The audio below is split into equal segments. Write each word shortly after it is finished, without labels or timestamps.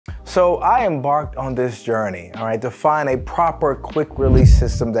So I embarked on this journey, all right, to find a proper quick release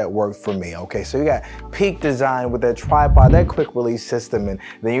system that worked for me, okay? So you got Peak Design with their tripod, that quick release system, and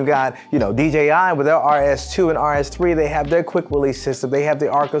then you got, DJI with their RS2 and RS3, they have their quick release system. They have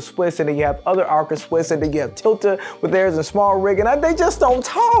the Arca Swiss, and then you have other Arca Swiss, and then you have Tilta with theirs and Small Rig, and they just don't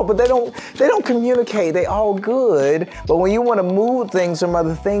talk, but they don't communicate. They all good, but when you want to move things from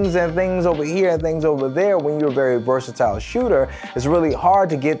other things and things over here and things over there, when you're a very versatile shooter, it's really hard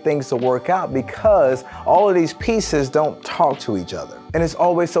to get things to work out because all of these pieces don't talk to each other. And it's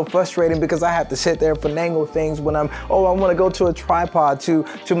always so frustrating because I have to sit there and finagle things when I want to go to a tripod to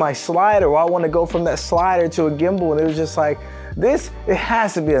my slider, or I want to go from that slider to a gimbal, and it was just like, it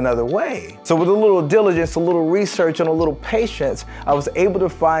has to be another way. So with a little diligence, a little research, and a little patience, I was able to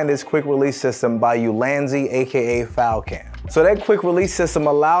find this quick release system by Ulanzi, aka FALCAM. So that quick release system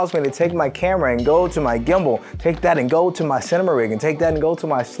allows me to take my camera and go to my gimbal, take that and go to my cinema rig, and take that and go to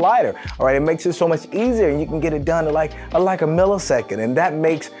my slider. All right, it makes it so much easier, and you can get it done in like a millisecond, and that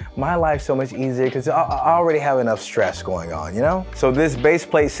makes my life so much easier because I already have enough stress going on, So this base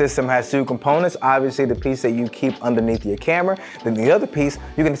plate system has two components. Obviously, the piece that you keep underneath your camera, then the other piece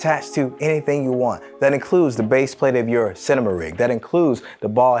you can attach to anything you want. That includes the base plate of your cinema rig. That includes the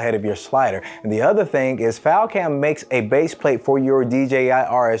ball head of your slider. And the other thing is FALCAM makes a base plate for your DJI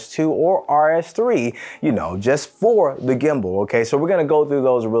RS2 or RS3, just for the gimbal, okay? So we're gonna go through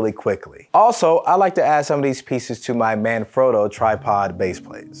those really quickly. Also, I like to add some of these pieces to my Manfrotto tripod base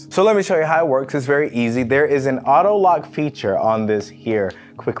plates. So let me show you how it works. It's very easy. There is an auto lock feature on this here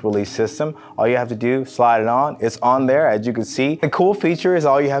quick release system. All you have to do, slide it on. It's on there, as you can see. The cool feature is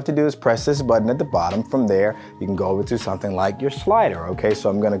all you have to do is press this button at the bottom. From there, you can go over to something like your slider, okay?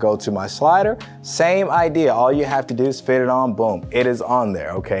 So I'm gonna go to my slider. Same idea. All you have to do is fit it on, boom. It is on there,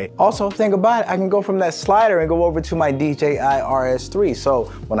 okay? Also, think about it. I can go from that slider and go over to my DJI RS3. So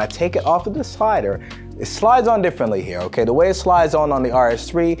when I take it off of the slider, it slides on differently here, okay? The way it slides on the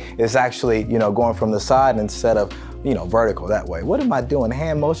RS3 is actually, going from the side instead of vertical that way. What am I doing?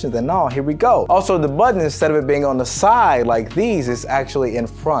 Hand motions and all, here we go. Also, the button, instead of it being on the side like these, is actually in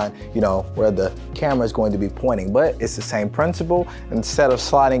front, where the camera is going to be pointing, but it's the same principle. Instead of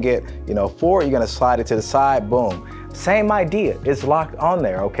sliding it, forward, you're gonna slide it to the side, boom. Same idea, it's locked on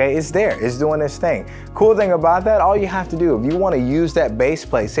there, okay? It's there, it's doing its thing. Cool thing about that, all you have to do, if you wanna use that base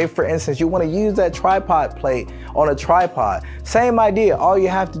plate, say for instance, you wanna use that tripod plate on a tripod, same idea. All you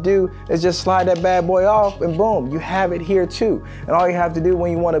have to do is just slide that bad boy off and boom, you have it here too. And all you have to do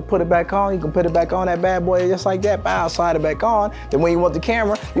when you wanna put it back on, you can put it back on that bad boy just like that, bow, slide it back on. Then when you want the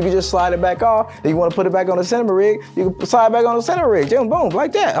camera, you can just slide it back off. Then you wanna put it back on the cinema rig, you can slide back on the cinema rig, boom, boom,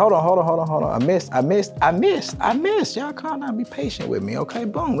 like that. Hold on. I missed. Y'all calm down, be patient with me, okay?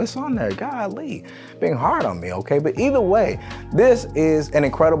 Boom, it's on there, golly. Being hard on me, okay? But either way, this is an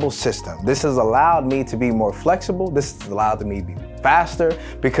incredible system. This has allowed me to be more flexible. This has allowed me to be faster,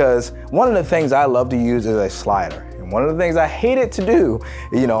 because one of the things I love to use is a slider. And one of the things I hated to do,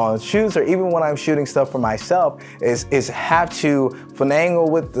 on shoots or even when I'm shooting stuff for myself is have to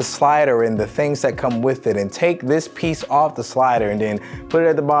finagle with the slider and the things that come with it and take this piece off the slider and then put it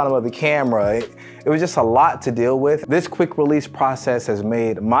at the bottom of the camera. It was just a lot to deal with. This quick release process has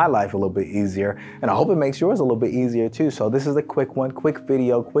made my life a little bit easier, and I hope it makes yours a little bit easier too. So this is a quick one, quick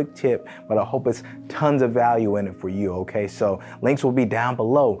video, quick tip, but I hope it's tons of value in it for you, okay? So links will be down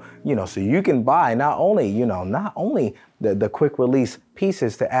below, so you can buy not only the quick release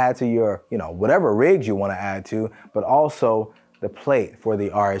pieces to add to your, whatever rigs you want to add to, but also the plate for the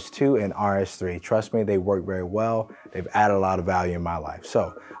RS2 and RS3. Trust me, they work very well. They've added a lot of value in my life.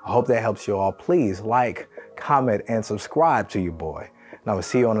 So I hope that helps you all. Please like, comment, and subscribe to your boy. And I will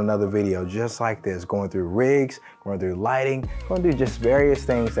see you on another video just like this, going through rigs, going through lighting, going through just various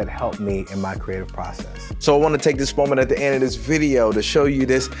things that help me in my creative process. So I want to take this moment at the end of this video to show you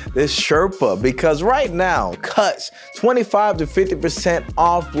this Sherpa, because right now, cuts 25 to 50%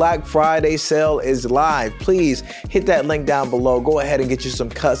 off Black Friday sale is live. Please hit that link down below. Go ahead and get you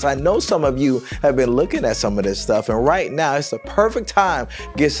some cuts. I know some of you have been looking at some of this stuff, and right now it's the perfect time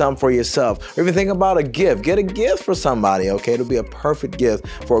to get some for yourself. Or even think about a gift. Get a gift for somebody, okay? It'll be a perfect gift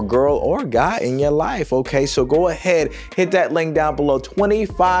for a girl or a guy in your life, okay? So go ahead, hit that link down below.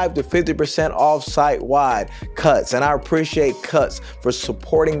 25 to 50% off site-wide cuts, and I appreciate Cuts for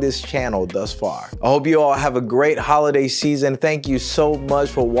supporting this channel thus far. I hope you all have a great holiday season. Thank you so much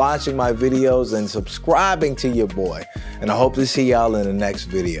for watching my videos and subscribing to your boy, and I hope to see y'all in the next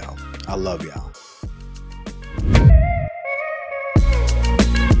video. I love y'all.